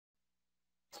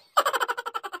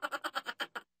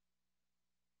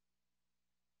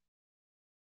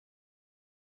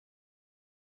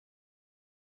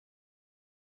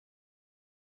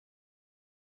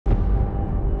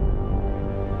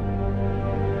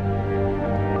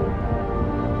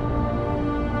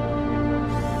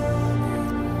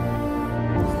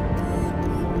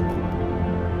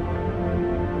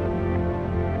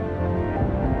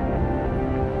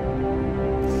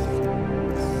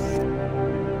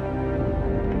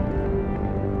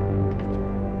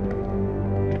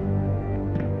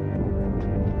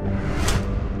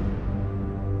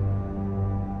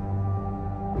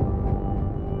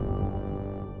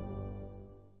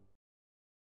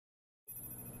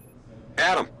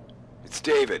Adam, it's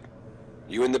David.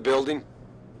 You in the building?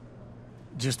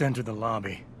 Just entered the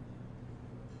lobby.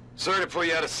 Sorry to pull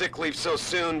you out of sick leave so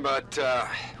soon, but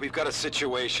we've got a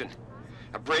situation.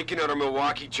 A break-in at our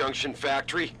Milwaukee Junction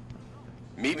factory.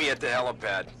 Meet me at the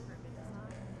helipad.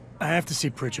 I have to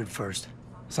see Pritchard first.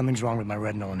 Something's wrong with my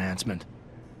retinal enhancement.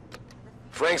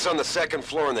 Frank's on the second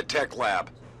floor in the tech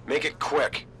lab. Make it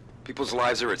quick. People's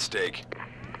lives are at stake.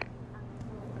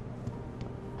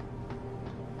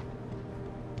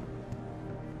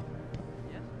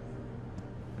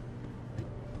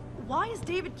 Why is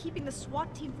David keeping the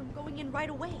SWAT team from going in right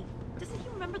away? Doesn't he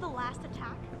remember the last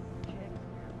attack?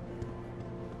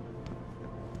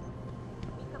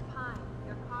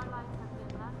 Your car lights have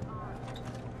been left on.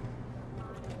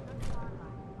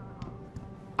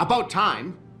 About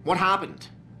time. What happened?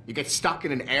 You get stuck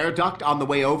in an air duct on the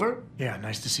way over? Yeah,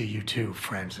 nice to see you too,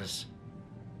 Francis.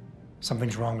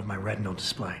 Something's wrong with my retinal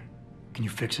display. Can you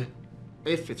fix it?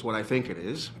 If it's what I think it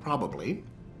is, probably.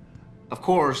 Of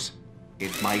course,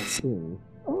 it might seem.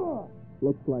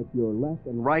 Looks like your left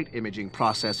and right imaging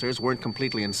processors weren't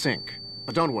completely in sync.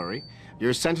 But don't worry,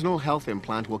 your Sentinel health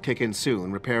implant will kick in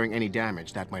soon, repairing any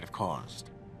damage that might have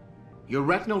caused. Your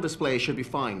retinal display should be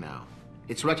fine now.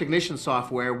 Its recognition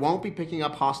software won't be picking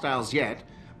up hostiles yet,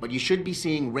 but you should be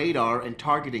seeing radar and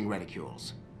targeting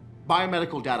reticules.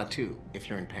 Biomedical data too, if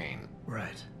you're in pain.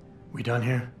 Right. We done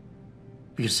here?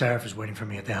 Because Serif is waiting for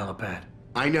me at the helipad.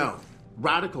 I know.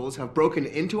 Radicals have broken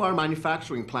into our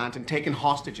manufacturing plant and taken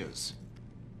hostages.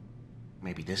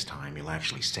 Maybe this time you'll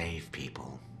actually save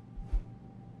people.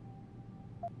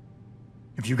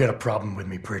 If you got a problem with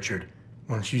me, Pritchard,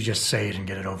 why don't you just say it and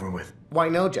get it over with? Why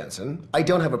no, Jensen. I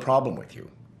don't have a problem with you.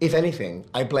 If anything,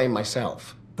 I blame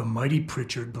myself. The mighty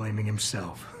Pritchard blaming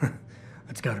himself.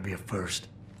 That's gotta be a first.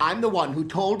 I'm the one who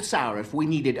told Serif we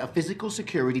needed a physical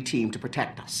security team to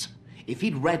protect us. If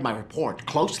he'd read my report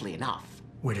closely enough.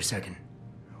 Wait a second.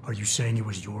 Are you saying it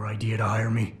was your idea to hire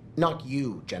me? Not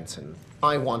you, Jensen.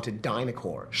 I wanted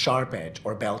Dynacore, Sharp Edge,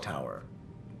 or Bell Tower.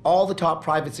 All the top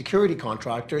private security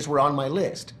contractors were on my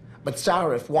list, but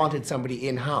Serif wanted somebody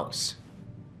in-house.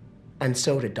 And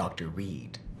so did Dr.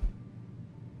 Reed.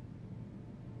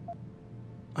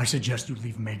 I suggest you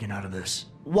leave Megan out of this.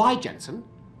 Why, Jensen?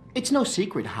 It's no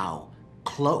secret how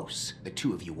close the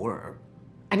two of you were.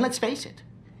 And let's face it,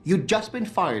 you'd just been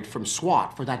fired from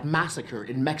SWAT for that massacre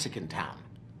in Mexican town.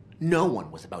 No one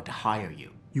was about to hire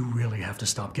you. You really have to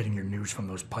stop getting your news from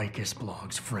those Picus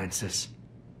blogs, Francis.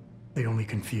 They only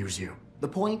confuse you. The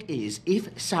point is,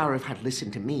 if Serif had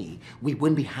listened to me, we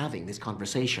wouldn't be having this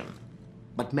conversation.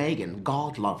 But Megan,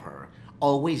 God love her,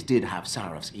 always did have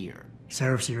Serif's ear.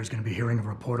 Serif's ear is going to be hearing a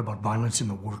report about violence in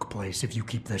the workplace if you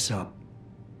keep this up.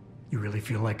 You really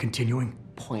feel like continuing?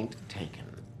 Point taken.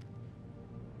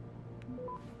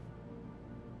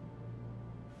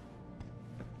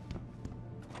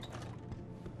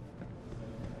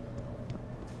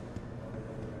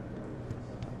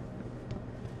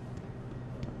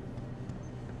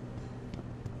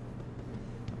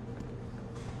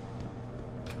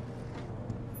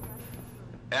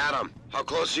 Adam, how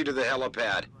close are you to the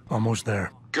helipad? Almost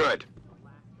there. Good.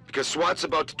 Because SWAT's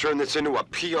about to turn this into a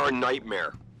PR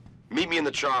nightmare. Meet me in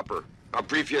the chopper. I'll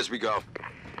brief you as we go.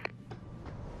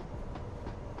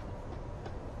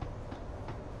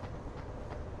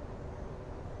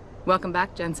 Welcome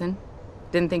back, Jensen.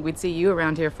 Didn't think we'd see you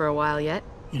around here for a while yet.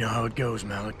 You know how it goes,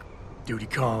 Malik. Duty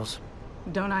calls.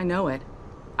 Don't I know it?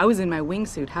 I was in my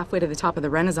wingsuit halfway to the top of the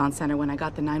Renaissance Center when I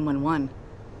got the 911.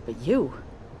 But you...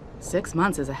 6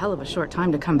 months is a hell of a short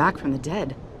time to come back from the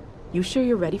dead. You sure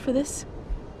you're ready for this?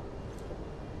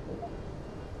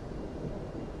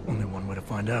 Only one way to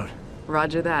find out.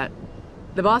 Roger that.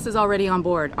 The boss is already on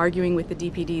board, arguing with the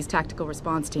DPD's tactical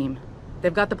response team.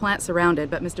 They've got the plant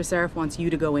surrounded, but Mr. Serif wants you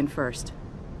to go in first.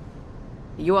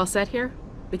 You all set here?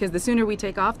 Because the sooner we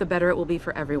take off, the better it will be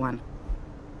for everyone.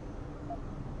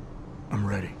 I'm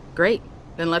ready. Great.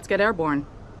 Then let's get airborne.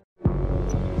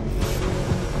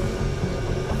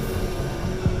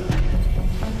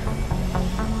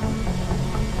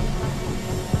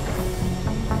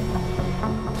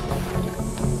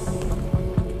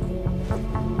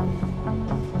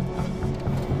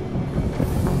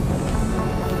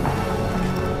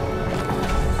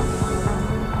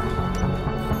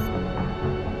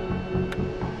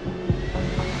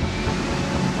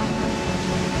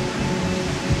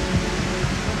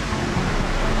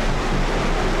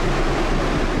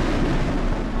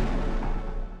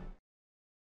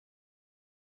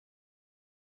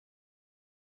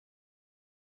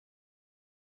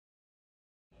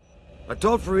 I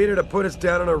told Farida to put us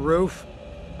down on a roof.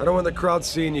 I don't want the crowd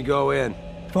seeing you go in.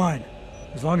 Fine.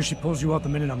 As long as she pulls you out the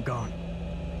minute I'm gone.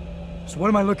 So what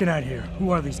am I looking at here? Who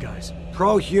are these guys?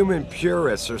 Pro-human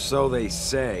purists, or so they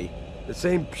say. The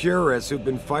same purists who've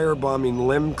been firebombing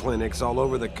limb clinics all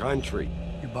over the country.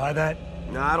 You buy that?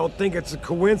 I don't think it's a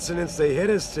coincidence they hit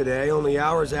us today, only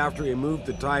hours after we moved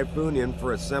the Typhoon in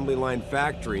for assembly line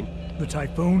factory. The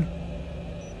Typhoon?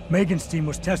 Megan's team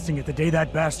was testing it the day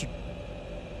that bastard...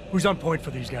 Who's on point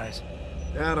for these guys?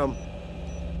 Adam,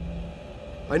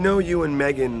 I know you and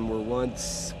Megan were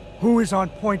once... Who is on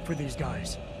point for these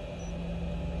guys?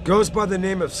 Goes by the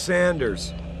name of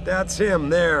Sanders. That's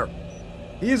him, there.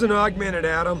 He's an augmented,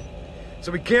 Adam.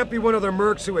 So he can't be one of the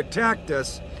mercs who attacked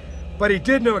us, but he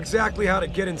did know exactly how to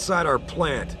get inside our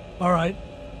plant. All right.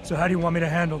 So how do you want me to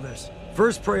handle this?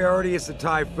 First priority is the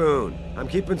Typhoon. I'm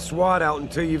keeping SWAT out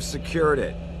until you've secured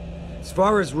it. As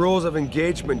far as rules of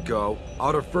engagement go,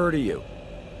 I'll defer to you.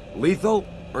 Lethal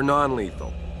or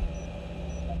non-lethal?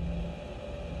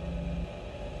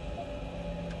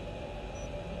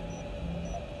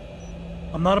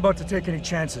 I'm not about to take any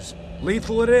chances.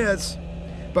 Lethal it is.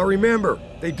 But remember,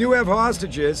 they do have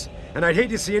hostages, and I'd hate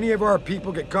to see any of our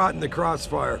people get caught in the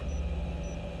crossfire.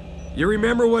 You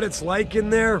remember what it's like in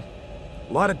there?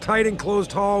 A lot of tight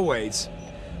enclosed hallways,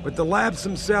 but the labs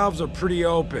themselves are pretty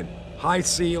open, high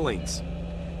ceilings.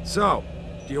 So,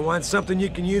 do you want something you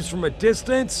can use from a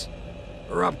distance,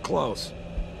 or up close?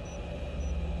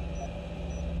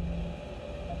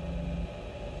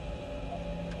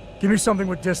 Give me something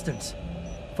with distance.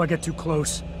 If I get too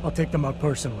close, I'll take them out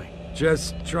personally.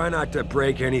 Just try not to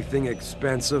break anything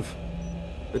expensive.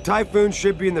 The Typhoon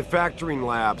should be in the factoring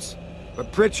labs,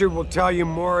 but Pritchard will tell you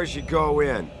more as you go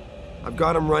in. I've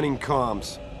got him running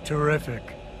comms.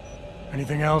 Terrific.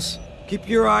 Anything else? Keep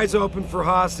your eyes open for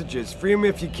hostages. Free them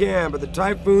if you can, but the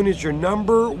Typhoon is your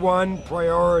 #1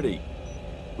 priority.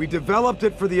 We developed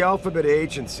it for the Alphabet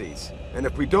agencies, and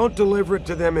if we don't deliver it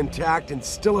to them intact and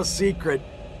still a secret,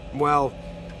 well,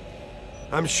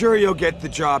 I'm sure you'll get the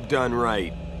job done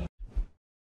right.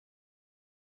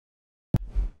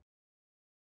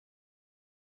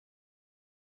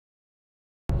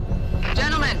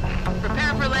 Gentlemen,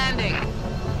 prepare for landing.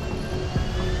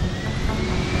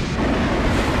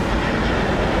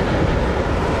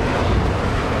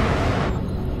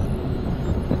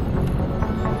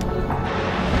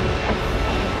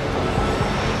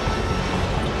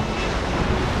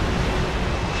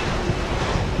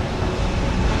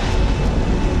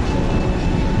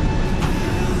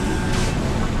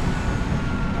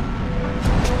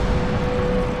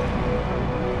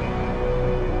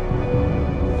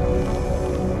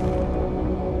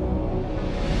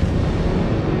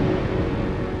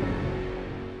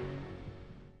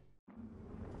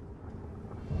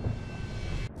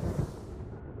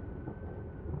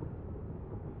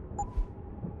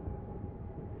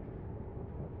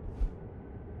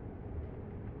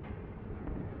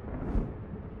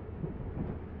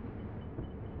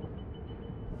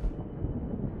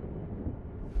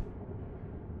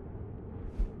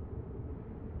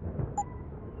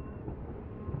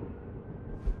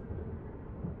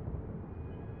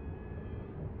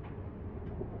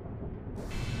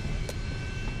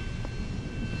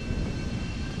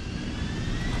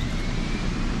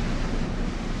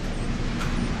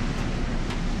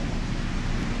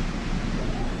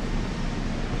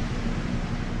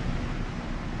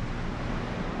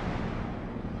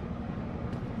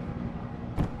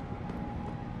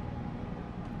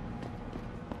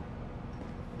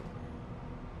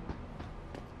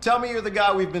 Tell me you're the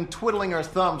guy we've been twiddling our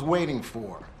thumbs waiting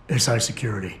for. SI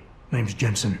Security. Name's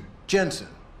Jensen. Jensen.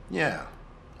 Yeah.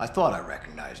 I thought I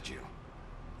recognized you.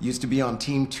 Used to be on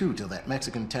Team 2 till that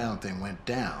Mexican town thing went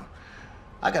down.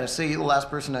 I gotta say, you're the last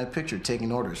person I pictured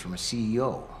taking orders from a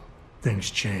CEO.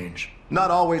 Things change. Not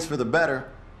always for the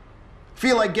better.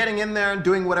 Feel like getting in there and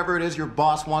doing whatever it is your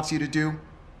boss wants you to do?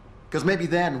 Because maybe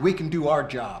then we can do our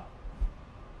job.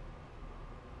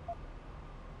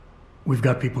 We've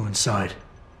got people inside.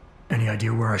 Any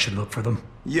idea where I should look for them?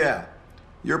 Yeah.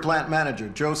 Your plant manager,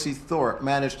 Josie Thorpe,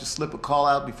 managed to slip a call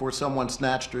out before someone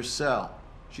snatched her cell.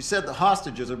 She said the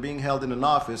hostages are being held in an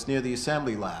office near the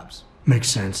assembly labs. Makes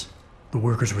sense. The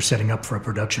workers were setting up for a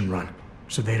production run,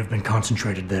 so they'd have been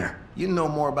concentrated there. You know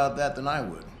more about that than I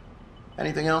would.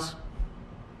 Anything else?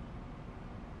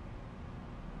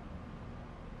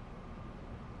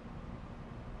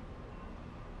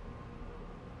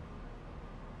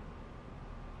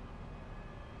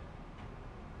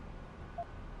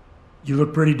 You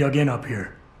look pretty dug in up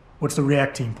here. What's the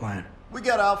react team plan? We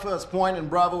got Alpha as point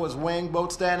and Bravo as wing,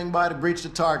 both standing by to breach the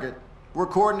target. We're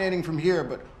coordinating from here,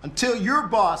 but until your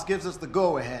boss gives us the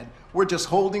go-ahead, we're just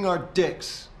holding our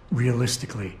dicks.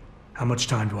 Realistically, how much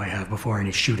time do I have before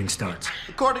any shooting starts?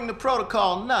 According to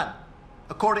protocol, none.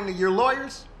 according to your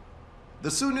lawyers,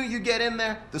 the sooner you get in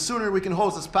there, the sooner we can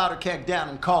hose this powder keg down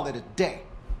and call it a day.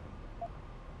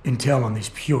 Intel on these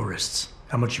purists.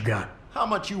 How much you got? How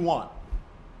much you want?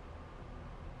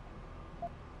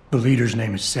 The leader's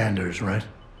name is Sanders, right?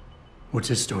 What's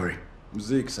his story?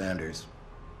 Zeke Sanders.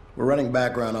 We're running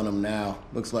background on him now.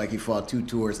 Looks like he fought 2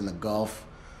 tours in the Gulf.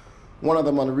 One of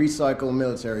them on a recycled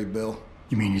military bill.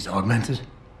 You mean he's augmented?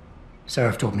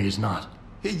 Serif told me he's not.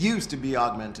 He used to be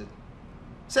augmented.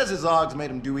 Says his augs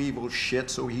made him do evil shit,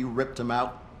 so he ripped him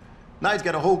out. Now he's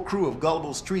got a whole crew of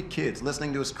gullible street kids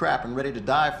listening to his crap and ready to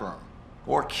die for him.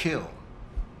 Or kill.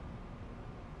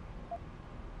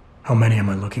 How many am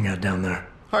I looking at down there?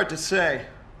 Hard to say.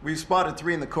 We've spotted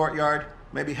 3 in the courtyard,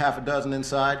 maybe half a dozen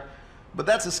inside. But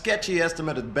that's a sketchy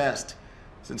estimate at best,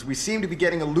 since we seem to be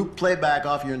getting a loop playback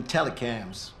off your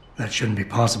telecams. That shouldn't be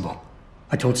possible.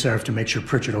 I told Serif to make sure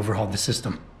Pritchard overhauled the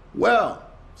system. Well,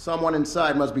 someone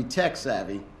inside must be tech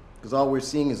savvy, because all we're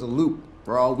seeing is a loop.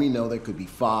 For all we know, there could be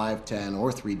 5, 10,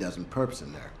 or 3 dozen perps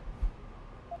in there.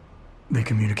 They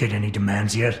communicate any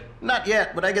demands yet? Not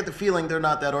yet, but I get the feeling they're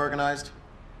not that organized.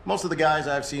 Most of the guys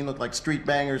I've seen look like street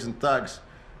bangers and thugs.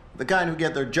 The kind who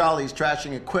get their jollies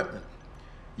trashing equipment.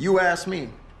 You ask me,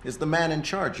 is the man in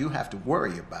charge you have to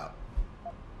worry about.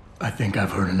 I think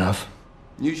I've heard enough.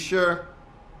 You sure?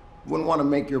 Wouldn't want to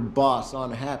make your boss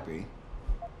unhappy.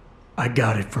 I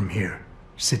got it from here.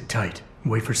 Sit tight.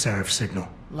 Wait for Serif's signal.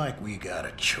 Like we got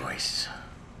a choice.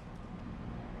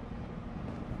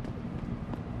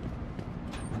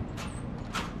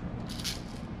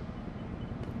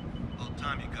 About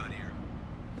time you got here.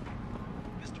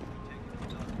 Mister, we take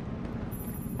it.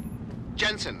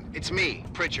 Jensen, it's me,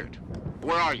 Pritchard.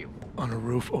 Where are you? On a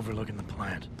roof overlooking the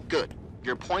plant. Good.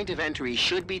 Your point of entry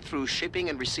should be through shipping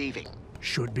and receiving.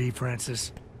 Should be,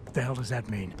 Francis. What the hell does that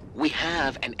mean? We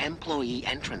have an employee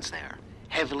entrance there,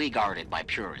 heavily guarded by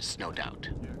purists, no doubt.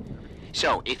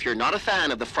 So, if you're not a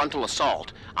fan of the frontal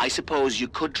assault, I suppose you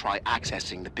could try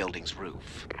accessing the building's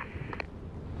roof.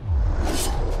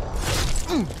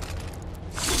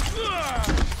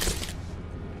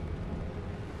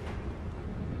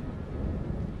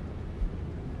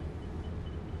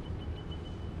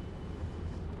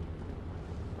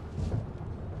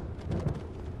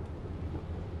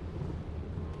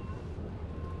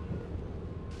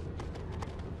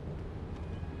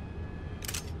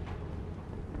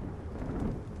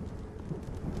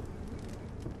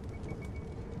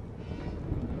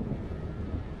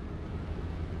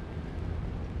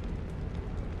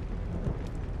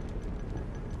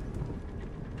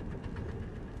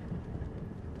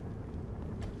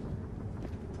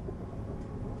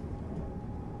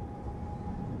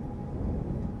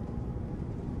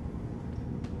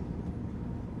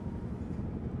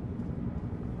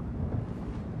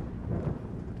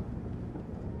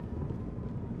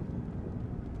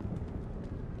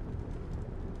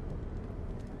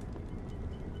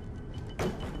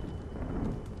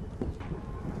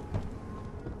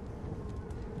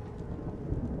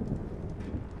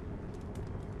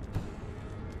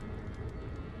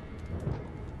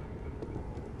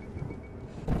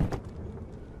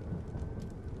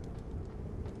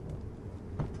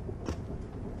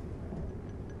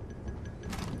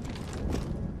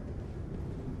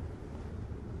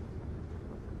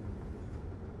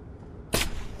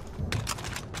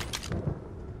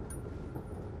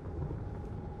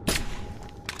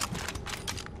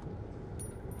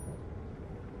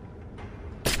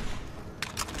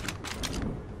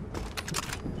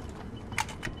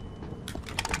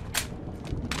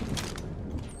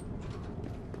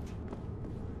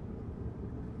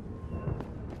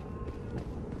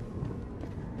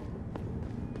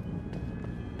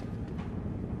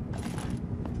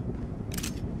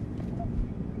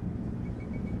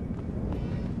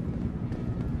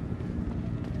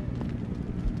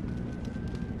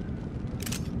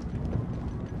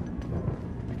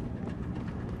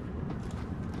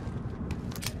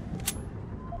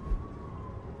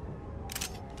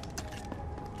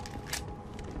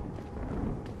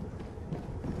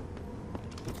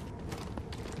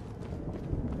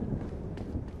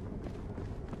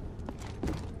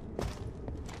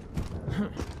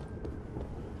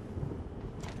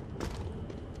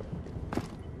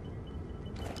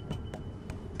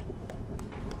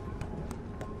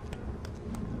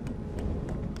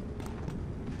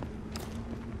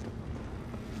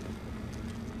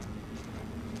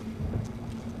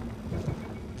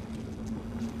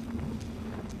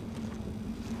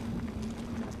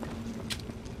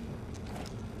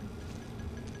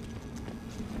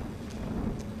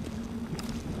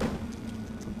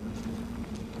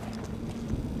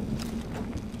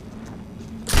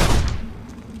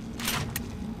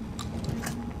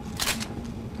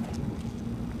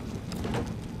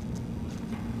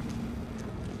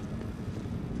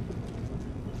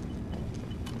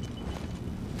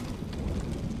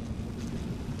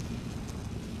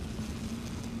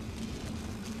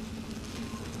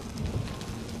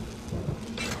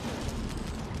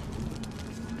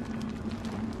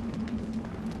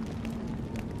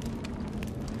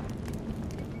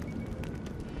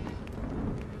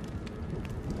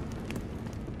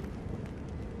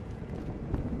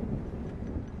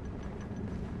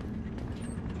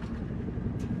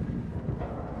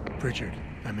 Pritchard,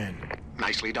 I'm in.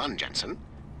 Nicely done, Jensen.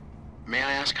 May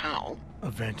I ask how? A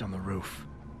vent on the roof.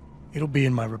 It'll be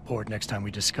in my report next time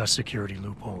we discuss security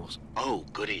loopholes. Oh,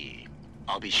 goody.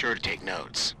 I'll be sure to take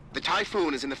notes. The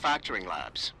Typhoon is in the factoring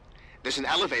labs. There's an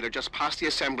elevator just past the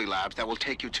assembly labs that will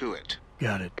take you to it.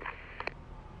 Got it.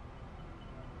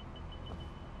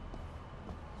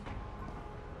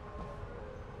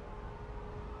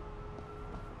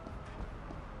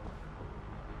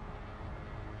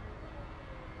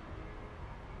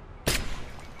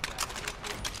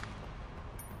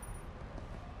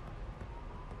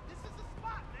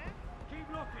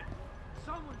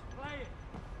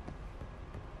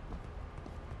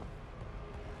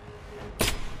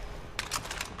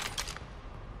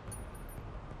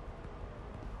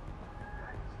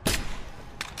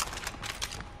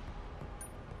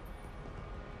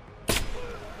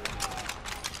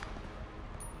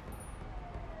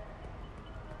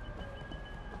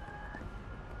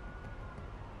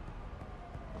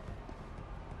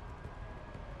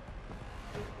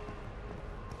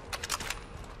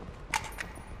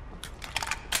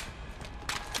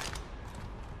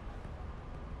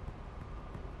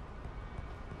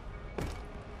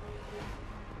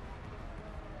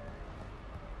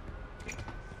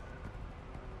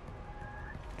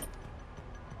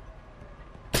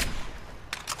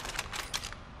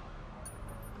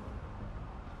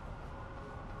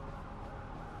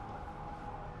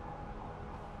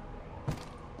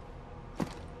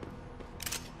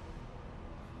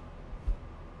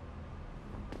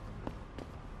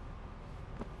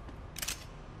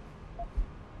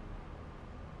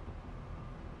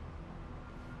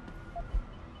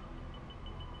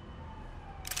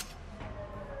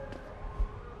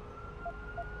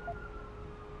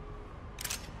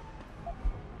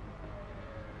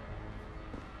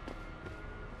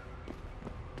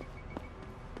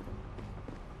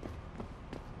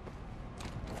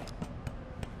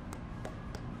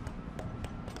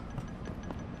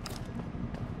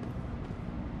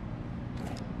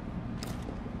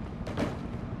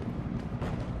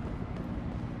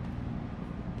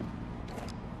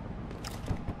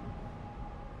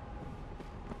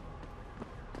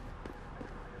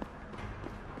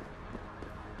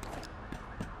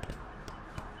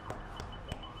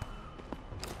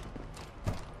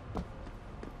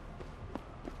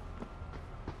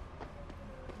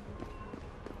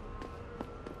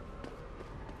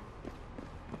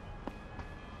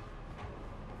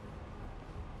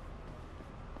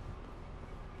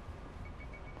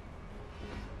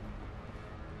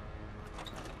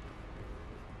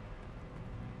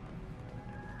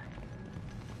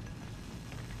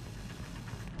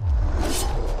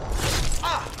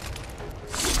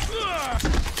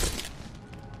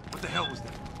 What the hell was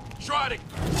that? Try it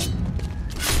again.